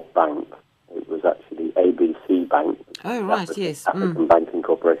very old bank. It was actually ABC Bank. Oh, right, yes. African Banking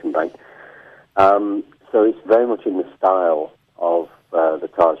Corporation Bank. So it's very much in the style of the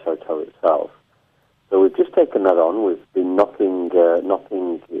Taj Hotel itself. So we've just taken that on. We've been knocking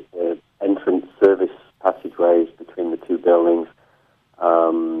entrance service passageways between the two buildings,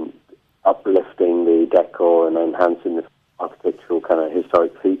 uplifting the decor and enhancing the architectural kind of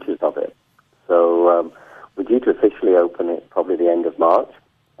historic features of it. So we're due to officially open it probably the end of March,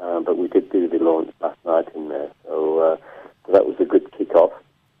 but we did do the launch last night in there. So that was a good kick-off,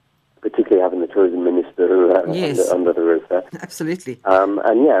 particularly having the tourism minister under the roof there. Absolutely.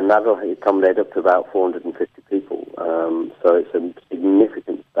 And that'll accommodate up to about 450 people. So it's a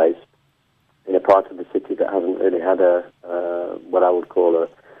significant space in a part of the city that hasn't really had what I would call a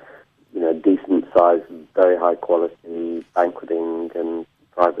decent sized, very high quality banqueting and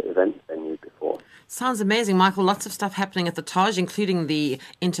private event venue before. Sounds amazing, Michael. Lots of stuff happening at the Taj, including the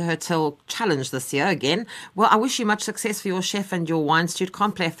Inter-Hotel Challenge this year again. Well, I wish you much success for your chef and your wine steward.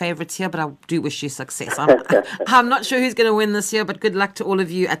 Can't play favourites here, but I do wish you success. I'm not sure who's going to win this year, but good luck to all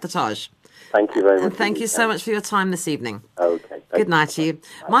of you at the Taj. Thank you very much. And thank you so much for your time this evening. Okay. Good night to you.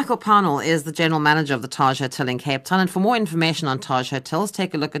 Michael Parnell is the General Manager of the Taj Hotel in Cape Town. And for more information on Taj Hotels,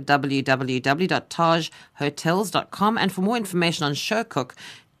 take a look at www.tajhotels.com. And for more information on Showcook,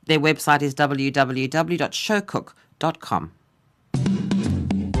 their website is www.showcook.com.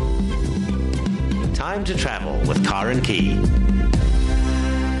 Time to travel with Karen Key.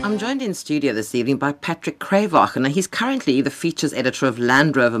 I'm joined in studio this evening by Patrick Cravacher. Now, he's currently the features editor of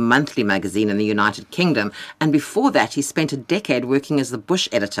Land Rover Monthly magazine in the United Kingdom, and before that he spent a decade working as the bush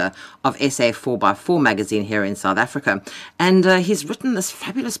editor of SA 4x4 magazine here in South Africa. And he's written this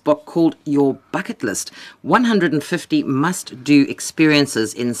fabulous book called Your Bucket List, 150 must-do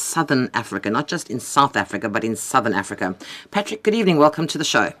experiences in Southern Africa, not just in South Africa, but in Southern Africa. Patrick, good evening. Welcome to the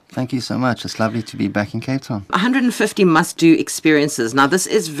show. Thank you so much. It's lovely to be back in Cape Town. 150 must-do experiences. Now, this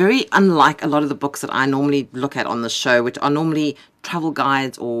is very unlike a lot of the books that I normally look at on the show, which are normally travel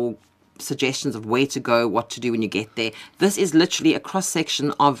guides or suggestions of where to go, what to do when you get there. This is literally a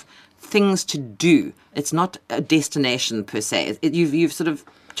cross-section of things to do. It's not a destination per se. You've sort of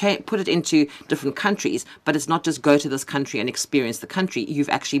put it into different countries, but it's not just go to this country and experience the country. You've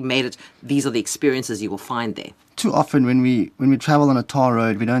actually made it, these are the experiences you will find there. Too often when we travel on a tar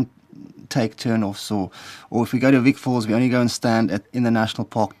road, we don't take turn-offs, or if we go to Vic Falls, we only go and stand in the national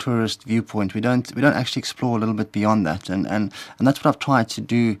park tourist viewpoint. We don't actually explore a little bit beyond that, and that's what I've tried to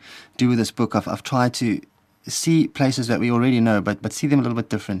do with this book. I've tried to see places that we already know, but see them a little bit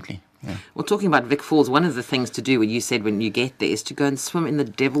differently. Yeah. Well, talking about Vic Falls, one of the things to do, when you said when you get there, is to go and swim in the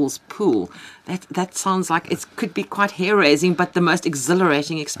Devil's Pool. That sounds like it could be quite hair-raising, but the most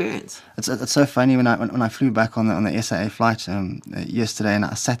exhilarating experience. It's so funny when I flew back on the SAA flight yesterday, and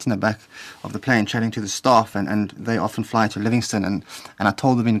I sat in the back of the plane chatting to the staff, and they often fly to Livingston, and I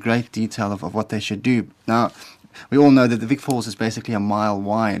told them in great detail of what they should do. Now, we all know that the Vic Falls is basically a mile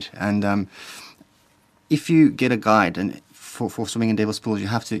wide, and if you get a guide and for swimming in Devil's Pools, you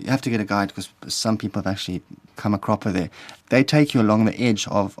have to get a guide, because some people have actually come a cropper there. They take you along the edge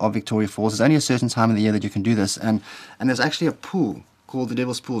of Victoria Falls. There's only a certain time of the year that you can do this, and there's actually a pool called the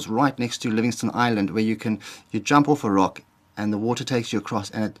Devil's Pools right next to Livingston Island, where you jump off a rock and the water takes you across,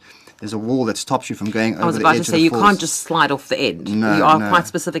 and there's a wall that stops you from going over the edge of the falls. I was about to say, you can't just slide off the end. No, you are quite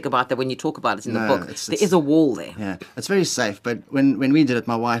specific about that when you talk about it in the book. There is a wall there. Yeah, it's very safe. But when we did it,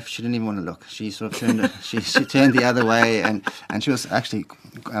 my wife, she didn't even want to look. She sort of turned she turned the other way, and she was actually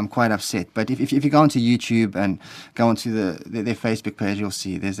quite upset. But if you go onto YouTube and go onto their Facebook page, you'll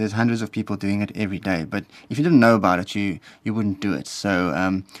see there's hundreds of people doing it every day. But if you didn't know about it, you wouldn't do it.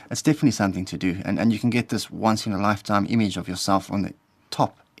 So it's definitely something to do, and you can get this once in a lifetime image of yourself on the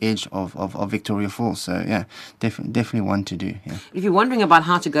top edge of Victoria Falls. So yeah, definitely one to do. Yeah. If you're wondering about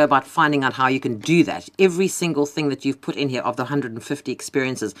how to go about finding out how you can do that, every single thing that you've put in here of the 150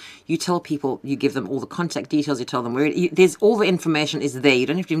 experiences, you tell people, you give them all the contact details, you tell them where there's all the information is there. You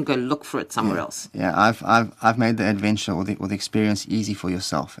don't have to even go look for it somewhere else. Yeah, I've made the adventure or the experience easy for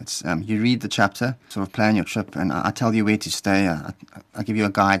yourself. It's you read the chapter, sort of plan your trip, and I tell you where to stay. I give you a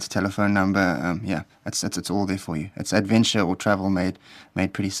guide's telephone number. It's all there for you. It's adventure or travel made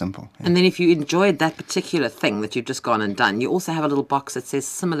pretty simple. Yeah. And then if you enjoyed that particular thing that you've just gone and done, you also have a little box that says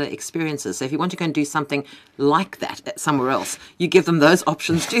similar experiences. So if you want to go and do something like that somewhere else, you give them those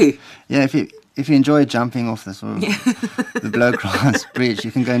options too. Yeah, if you enjoy jumping off the sort of the Blowgrass Bridge,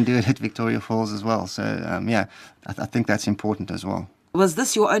 you can go and do it at Victoria Falls as well. So I think that's important as well. Was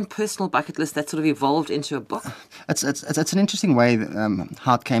this your own personal bucket list that sort of evolved into a book? It's an interesting way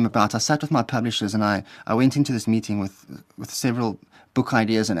how it came about. I sat with my publishers and I went into this meeting with several book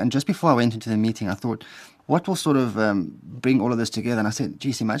ideas. And just before I went into the meeting, I thought, what will sort of bring all of this together? And I said,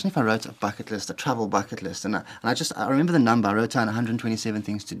 geez, imagine if I wrote a bucket list, a travel bucket list. And I remember the number. I wrote down 127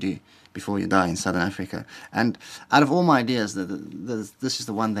 things to do before you die in Southern Africa. And out of all my ideas, this is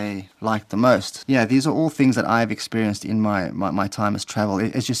the one they liked the most. Yeah, these are all things that I've experienced in my time as travel.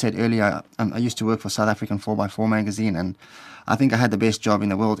 As you said earlier, I used to work for South African 4x4 magazine, and I think I had the best job in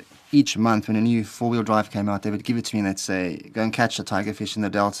the world. Each month when a new four-wheel drive came out, they would give it to me and they'd say, go and catch a tigerfish in the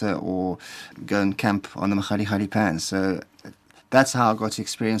Delta or go and camp on the Makgadikgadi Pans. So that's how I got to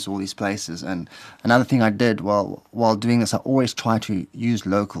experience all these places. And another thing I did while doing this, I always try to use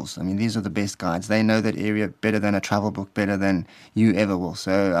locals. I mean, these are the best guides. They know that area better than a travel book, better than you ever will.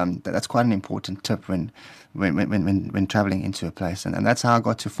 So that's quite an important tip when traveling into a place, and that's how I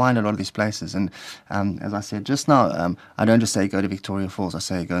got to find a lot of these places. And as I said just now, I don't just say go to Victoria Falls. I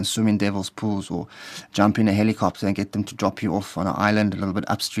say go and swim in Devil's Pools or jump in a helicopter and get them to drop you off on an island a little bit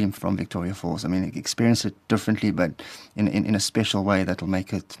upstream from Victoria Falls. I mean, experience it differently, but in a special way that'll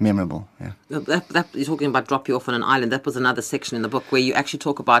make it memorable. Yeah. That you're talking about drop you off on an island. That was another section in the book where you actually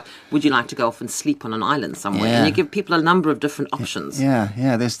talk about, would you like to go off and sleep on an island somewhere? Yeah. And you give people a number of different options.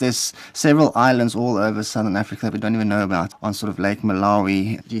 Yeah. There's several islands all over Southern Africa that we don't even know about on sort of Lake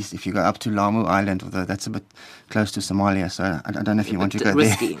Malawi. Geez, if you go up to Lamu Island, although that's a bit close to Somalia, so I don't know if you want to go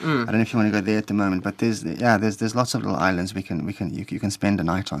risky. there. I don't know if you want to go there at the moment, but there's lots of little islands you can spend a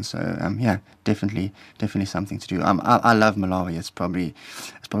night on. So definitely something to do. I love Malawi. It's probably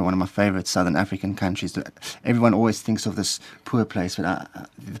one of my favorite Southern African countries. Everyone always thinks of this poor place, but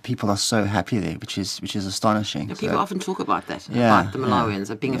the people are so happy there, which is astonishing. Yeah, people often talk about that, about the Malawians,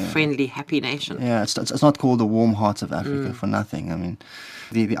 of being a friendly, happy nation. Yeah, it's not called the warm heart of Africa for nothing. I mean,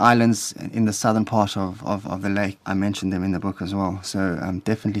 the islands in the southern part of the lake, I mentioned them in the book as well. So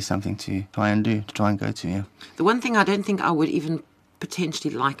definitely something to try and go to, yeah. The one thing I don't think I would even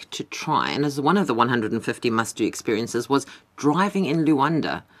potentially like to try, and as one of the 150 must-do experiences, was driving in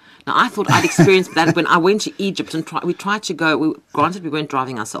Luanda. Now, I thought I'd experienced that when I went to Egypt and we tried to go. Granted, we weren't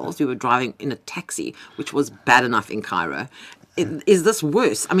driving ourselves. We were driving in a taxi, which was bad enough in Cairo. Is this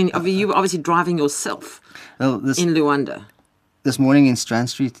worse? I mean, you were obviously driving yourself in Luanda. This morning in Strand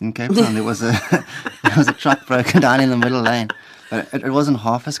Street in Cape Town, there was a truck broken down in the middle lane. But it wasn't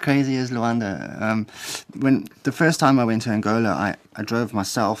half as crazy as Luanda. When the first time I went to Angola, I drove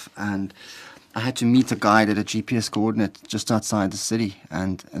myself, and I had to meet a guide at a GPS coordinate just outside the city,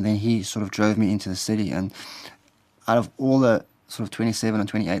 and then he sort of drove me into the city. And out of all the sort of 27 or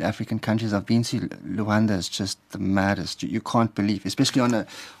 28 African countries I've been to, Luanda is just the maddest. You can't believe, especially on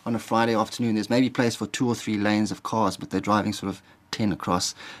a Friday afternoon, there's maybe place for 2 or 3 lanes of cars, but they're driving sort of 10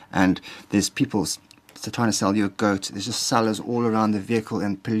 across, and there's people trying to sell you a goat. There's just sellers all around the vehicle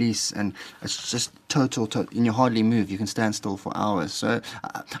and police, and it's just total, and you hardly move. You can stand still for hours. So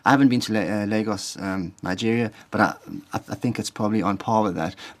I haven't been to Lagos, Nigeria, but I think it's probably on par with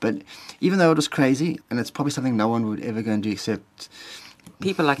that. But even though it was crazy, and it's probably something no one would ever go and do except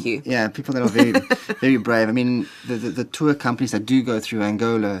people like you. Yeah, people that are very, very brave. I mean, the tour companies that do go through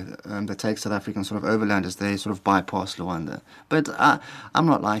Angola, that take South African sort of overlanders, they sort of bypass Luanda. But I'm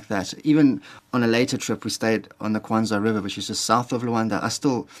not like that. Even on a later trip, we stayed on the Kwanza River, which is just south of Luanda. I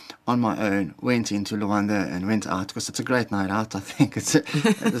still, on my own, went into Luanda and went out, because it's a great night out, I think.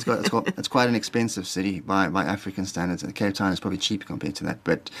 It's quite an expensive city by African standards. And Cape Town is probably cheap compared to that.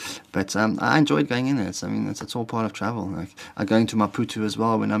 But I enjoyed going in there. It's all part of travel. Like, I'm going to Maputo as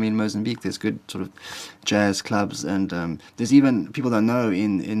well when I'm in Mozambique. There's good sort of jazz clubs, and there's even, people don't know,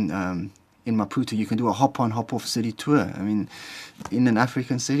 in in Maputo, you can do a hop-on, hop-off city tour. I mean, in an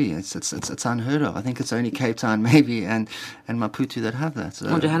African city, it's unheard of. I think it's only Cape Town, maybe, and Maputo that have that. So.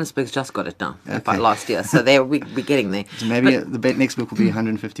 Well, Johannesburg's just got it now, about last year, so we're getting there. So maybe the next book will be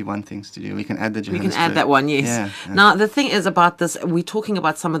 151 things to do. We can add the Johannesburg. We can add that one, yes. Yeah. Now, the thing is about this, we're talking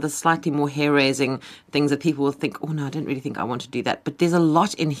about some of the slightly more hair-raising things that people will think, oh, no, I don't really think I want to do that. But there's a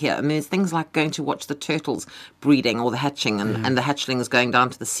lot in here. I mean, there's things like going to watch the turtles breeding or the hatching and the hatchlings going down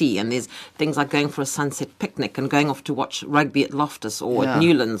to the sea. And there's things like going for a sunset picnic and going off to watch rugby at Loftus or at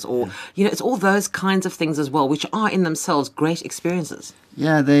Newlands or, it's all those kinds of things as well, which are in themselves great experiences.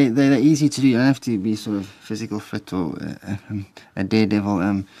 Yeah, they're easy to do. You don't have to be sort of physical fit or a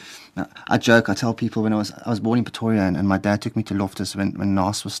daredevil. I joke. I tell people when I was born in Pretoria, and my dad took me to Loftus when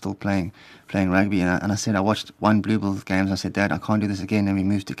Nas was still playing rugby, and I said I watched one Blue Bulls game. I said, Dad, I can't do this again, and we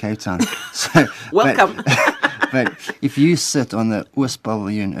moved to Cape Town. So welcome. But if you sit on the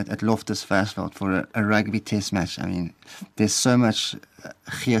Oospaviljoen at Loftus Versveld for a rugby test match, I mean, there's so much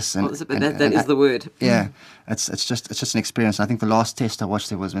gees and that is the word. Yeah, it's just an experience. I think the last test I watched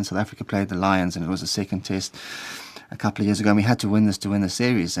there was when South Africa played the Lions, and it was the second test a couple of years ago, and we had to win this to win the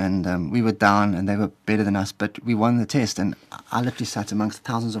series, and we were down and they were better than us, but we won the test, and I literally sat amongst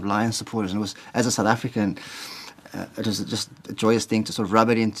thousands of Lions supporters, and it was, as a South African, it was just a joyous thing to sort of rub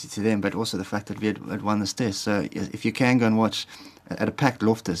it into them, but also the fact that we had won this test. So if you can go and watch at a packed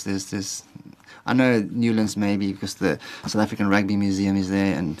Loftus, there's I know Newlands maybe because the South African Rugby Museum is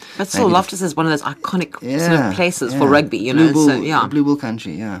there, but still Loftus is one of those iconic sort of places for rugby, Blue Bull, Blue Bull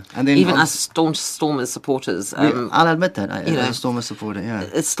country, and then even us Stormers supporters. I'll admit that as a Stormers supporter,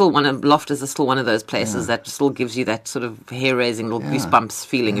 it's still Loftus is still one of those places that still gives you that sort of hair-raising little goosebumps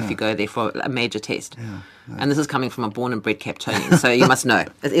feeling if you go there for a major test. And this is coming from a born and bred Cape Townian, so you must know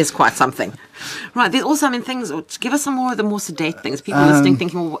it is quite something. Right, there's also, things, give us some more of the more sedate things. People listening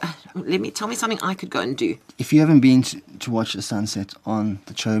thinking, well, tell me something I could go and do. If you haven't been to watch the sunset on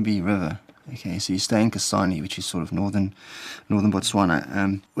the Chobe River, okay, so you stay in Kasane, which is sort of northern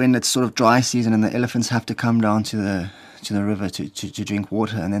Botswana, when it's sort of dry season and the elephants have to come down to the river to drink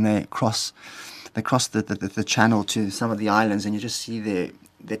water, and then they cross the channel to some of the islands, and you just see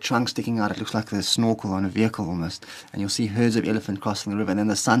their trunk sticking out. It looks like the snorkel on a vehicle almost, and you'll see herds of elephant crossing the river, and then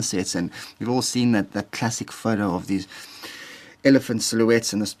the sun sets, and we've all seen that classic photo of these elephant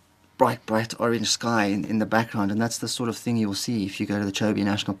silhouettes and this bright orange sky in the background, and that's the sort of thing you'll see if you go to the Chobe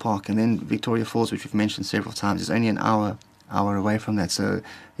National Park. And then Victoria Falls, which we've mentioned several times, is only an hour away from that. So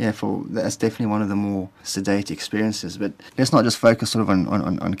that's definitely one of the more sedate experiences. But let's not just focus sort of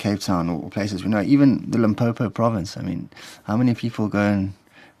on Cape Town or places we know. Even the Limpopo province, how many people go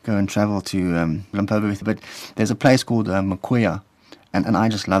and travel to Limpopo? But there's a place called Mokuya, and I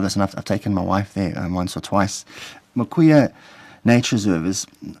just love this, and I've taken my wife there once or twice. Mokuya Nature Reserve is,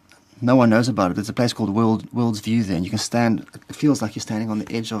 no one knows about it. There's a place called World's View there, and you can stand, it feels like you're standing on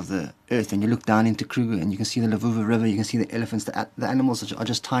the edge of the earth, and you look down into Kruger, and you can see the Lavuva River, you can see the elephants, the animals are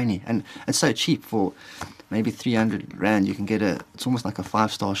just tiny, and it's so cheap. For maybe 300 Rand, you can get it's almost like a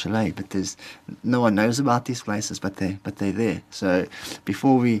 5-star chalet, but no one knows about these places, but they're there. So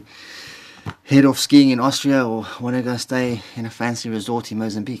before we head off skiing in Austria or want to go stay in a fancy resort in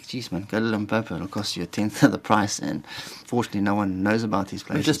Mozambique, geez man, go to Limpopo. It'll cost you a tenth of the price, and fortunately no one knows about these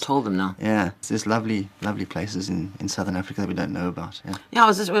places. We've just told them now. Yeah, there's lovely places in southern Africa that we don't know about. I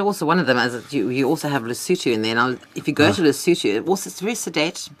was just also one of them, as you also have Lesotho in there. Now, if you go to Lesotho, it's very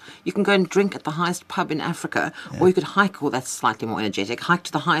sedate. You can go and drink at the highest pub in Africa, or you could hike, or that's slightly more energetic, hike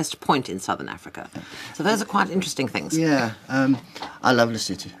to the highest point in southern Africa. So those are quite interesting things. Yeah, I love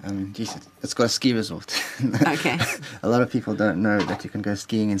Lesotho. Geez, it's got a ski resort. Okay. A lot of people don't know that you can go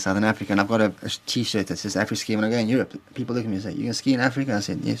skiing in southern Africa, and I've got a T-shirt that says Afri-Ski. When I go in Europe, people look at me and say, you can ski in Africa? I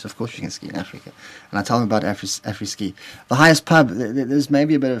said, yes, of course you can ski in Africa. And I tell them about Afri-Ski. The highest pub, there's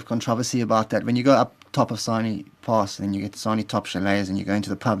maybe a bit of controversy about that. When you go up top of Sani Pass, and you get Sani Top Chalets, and you go into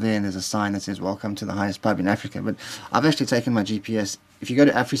the pub there, and there's a sign that says, welcome to the highest pub in Africa. But I've actually taken my GPS. If you go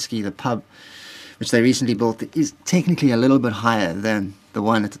to Afri-Ski, the pub, which they recently built, is technically a little bit higher than the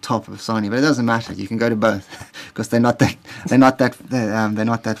one at the top of Sani, but it doesn't matter. You can go to both because they're not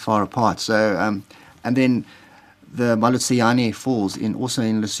that far apart. So and then the Malutsiyane Falls also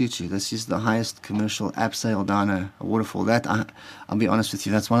in Lesotho. This is the highest commercial abseil down a waterfall. That I'll be honest with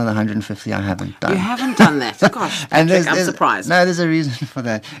you, that's one of the 150 I haven't done. You haven't done that? Gosh, and I'm surprised. No, there's a reason for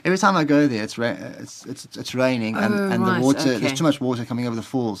that. Every time I go there, it's raining, and the water. There's too much water coming over the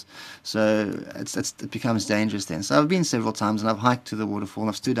falls, so it becomes dangerous then. So I've been several times, and I've hiked to the waterfall, and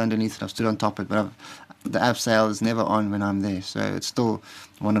I've stood underneath it, I've stood on top of it, but the abseil is never on when I'm there, so it's still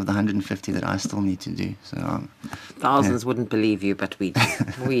one of the 150 that I still need to do. So thousands wouldn't believe you, but we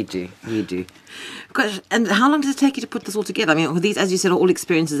do. We do. Gosh, and how long does it take you to put this all together? I mean, these, as you said, are all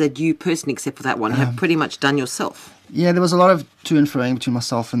experiences that you personally, except for that one, have pretty much done yourself. Yeah, there was a lot of to and froing between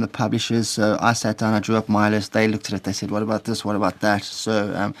myself and the publishers. So I sat down, I drew up my list. They looked at it. They said, "What about this? What about that?"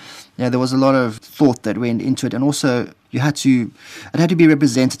 So there was a lot of thought that went into it, and also it had to be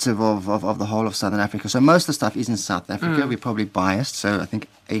representative of the whole of Southern Africa. So most of the stuff is in South Africa. We're probably biased. So I think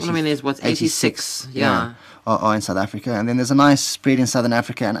 80, there's 86. Yeah. Are in South Africa, and then there's a nice spread in Southern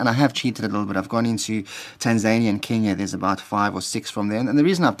Africa, and I have cheated a little bit. I've gone into Tanzania and Kenya. There's about 5 or 6 from there, and the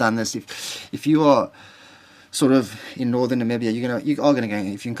reason I've done this, if you are sort of in northern Namibia, you are gonna go,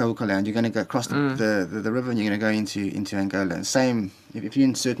 if you're in Kahuku land, you're gonna go across the river, and you're gonna go into Angola. And same if you're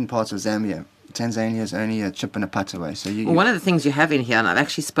in certain parts of Zambia. Tanzania is only a chip and a putt away. So one of the things you have in here, and I've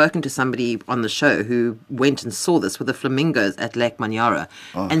actually spoken to somebody on the show who went and saw this with the flamingos at Lake Manyara,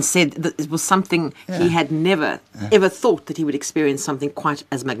 and said that it was something he had never ever thought that he would experience something quite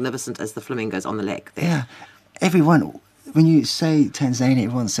as magnificent as the flamingos on the lake there. Yeah, everyone. When you say Tanzania,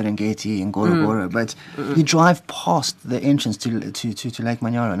 everyone's Serengeti and Ngorongoro, but you drive past the entrance to Lake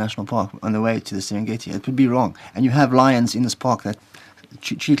Manyara National Park on the way to the Serengeti. It would be wrong. And you have lions in this park, that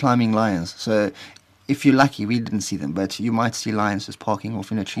tree climbing lions. So if you're lucky, we didn't see them, but you might see lions just parking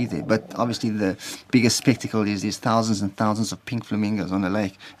off in a tree there. But obviously the biggest spectacle is these thousands and thousands of pink flamingos on the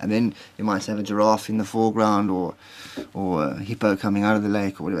lake. And then you might have a giraffe in the foreground, or a hippo coming out of the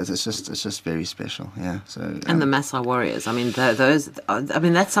lake, or whatever. It's just very special, yeah. So and the Maasai warriors. I mean,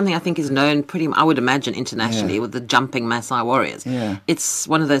 that's something I think is known I would imagine internationally, with the jumping Maasai warriors. Yeah, it's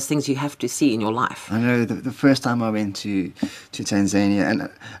one of those things you have to see in your life. I know the first time I went to Tanzania,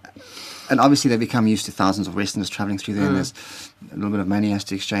 and obviously they become used to thousands of Westerners traveling through there, and there's a little bit of money has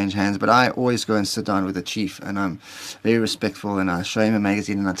to exchange hands. But I always go and sit down with the chief, and I'm very respectful, and I show him a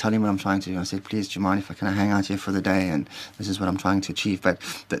magazine, and I tell him what I'm trying to do. I said, "Please, do you mind if I can hang out here for the day? And this is what I'm trying to achieve." But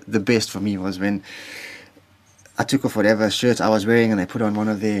the best for me was when I took off whatever shirt I was wearing, and they put on one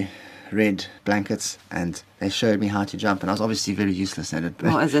of their red blankets, and they showed me how to jump, and I was obviously very useless at it.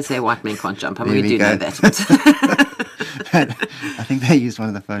 Well, as they say, white men can't jump. I mean, we do know that. But I think they used one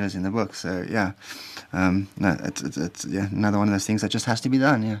of the photos in the book, so yeah. No, it's another one of those things that just has to be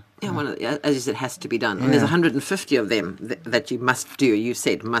done, yeah. Yeah, as you said, has to be done. And there's 150 of them that you must do. You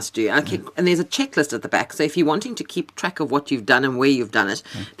said must do. Okay, and there's a checklist at the back. So if you're wanting to keep track of what you've done and where you've done it,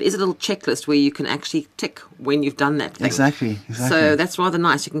 there's a little checklist where you can actually tick when you've done that thing. Exactly. So that's rather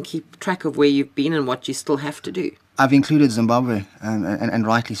nice. You can keep track of where you've been and what you still have to do. I've included Zimbabwe, and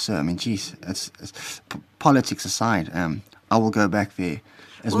rightly so. I mean, geez, it's politics aside, I will go back there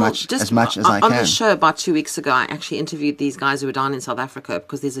as much as I can. On the show about 2 weeks ago, I actually interviewed these guys who were down in South Africa,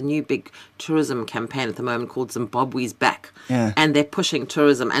 because there's a new big tourism campaign at the moment called Zimbabwe's Back. Yeah. And they're pushing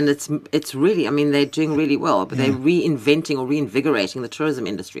tourism, and it's really, I mean, they're doing really well, but they're reinventing or reinvigorating the tourism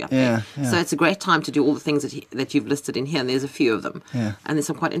industry up there. So it's a great time to do all the things that you've listed in here, and there's a few of them. Yeah. And there's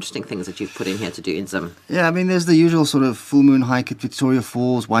some quite interesting things that you've put in here to do in Zim. Yeah, I mean, there's the usual sort of full moon hike at Victoria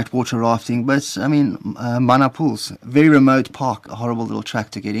Falls, whitewater rafting, but I mean, Mana Pools, very remote park, a horrible little track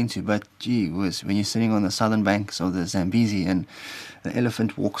to get into, but gee whiz, when you're sitting on the southern banks of the Zambezi and the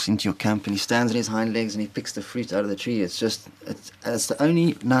elephant walks into your camp and he stands on his hind legs and he picks the fruit out of the tree, it's the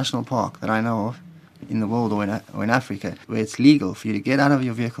only national park that I know of in the world or in Africa where it's legal for you to get out of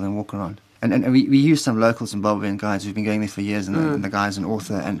your vehicle and walk around. And we use some local Zimbabwean guides who've been going there for years, and the guy's an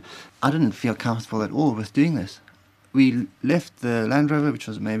author, and I didn't feel comfortable at all with doing this. We left the Land Rover, which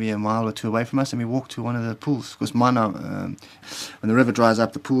was maybe a mile or two away from us, and we walked to one of the pools. Because Mana, when the river dries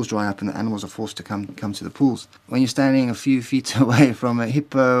up, the pools dry up, and the animals are forced to come to the pools. When you're standing a few feet away from a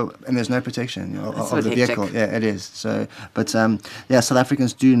hippo, and there's no protection of the vehicle, yeah, it is. So, but South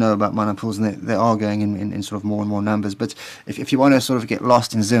Africans do know about Mana pools, and they are going in sort of more and more numbers. But if you want to sort of get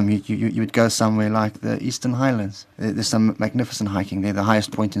lost in Zim, you would go somewhere like the Eastern Highlands. There's some magnificent hiking there. The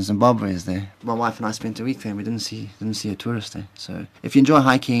highest point in Zimbabwe is there. My wife and I spent a week there, and we didn't see a tourist there. So if you enjoy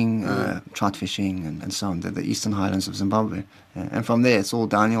hiking, trout fishing and so on, the Eastern Highlands of Zimbabwe, and from there it's all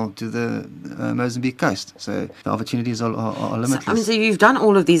downhill to the Mozambique coast. So the opportunities are limitless. So, I mean, so you've done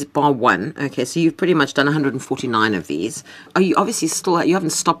all of these bar one. Okay, so you've pretty much done 149 of these. Are you obviously you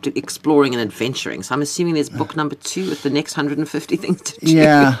haven't stopped exploring and adventuring? So I'm assuming there's book number 2 with the next 150 things to do.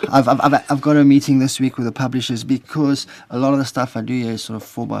 Yeah, I've got a meeting this week with the publishers, because a lot of the stuff I do here is sort of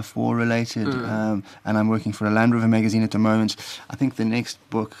 4x4 related, and I'm working for a Land Rover magazine at the moment. I think the next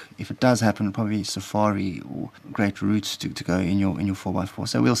book, if it does happen, will probably be safari or great routes to go in your 4x4.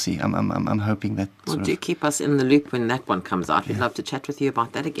 So we'll see. I'm hoping that. Well, do keep us in the loop when that one comes out. We'd love to chat with you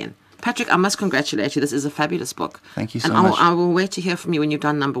about that again. Patrick, I must congratulate you. This is a fabulous book. Thank you so much. much. I will wait to hear from you when you've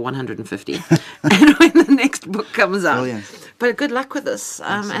done number 150 and when the next book comes out. Brilliant. But good luck with this,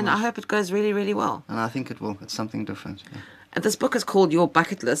 and much. I hope it goes really, really well. And I think it will. It's something different. Yeah. And this book is called Your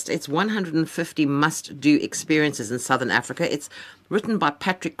Bucket List. It's 150 must-do experiences in Southern Africa. It's written by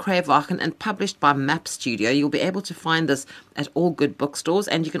Patrick Kravachen and published by Map Studio. You'll be able to find this at all good bookstores,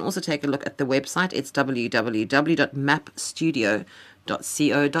 and you can also take a look at the website. It's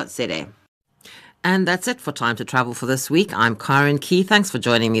www.mapstudio.co.za. And that's it for Time to Travel for this week. I'm Karen Key. Thanks for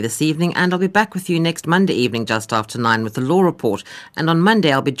joining me this evening, and I'll be back with you next Monday evening just after 9 with the Law Report. And on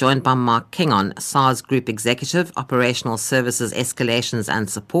Monday, I'll be joined by Mark Kingon, SARS Group Executive, Operational Services, Escalations and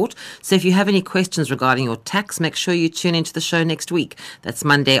Support. So if you have any questions regarding your tax, make sure you tune into the show next week. That's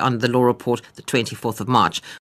Monday on the Law Report, the 24th of March.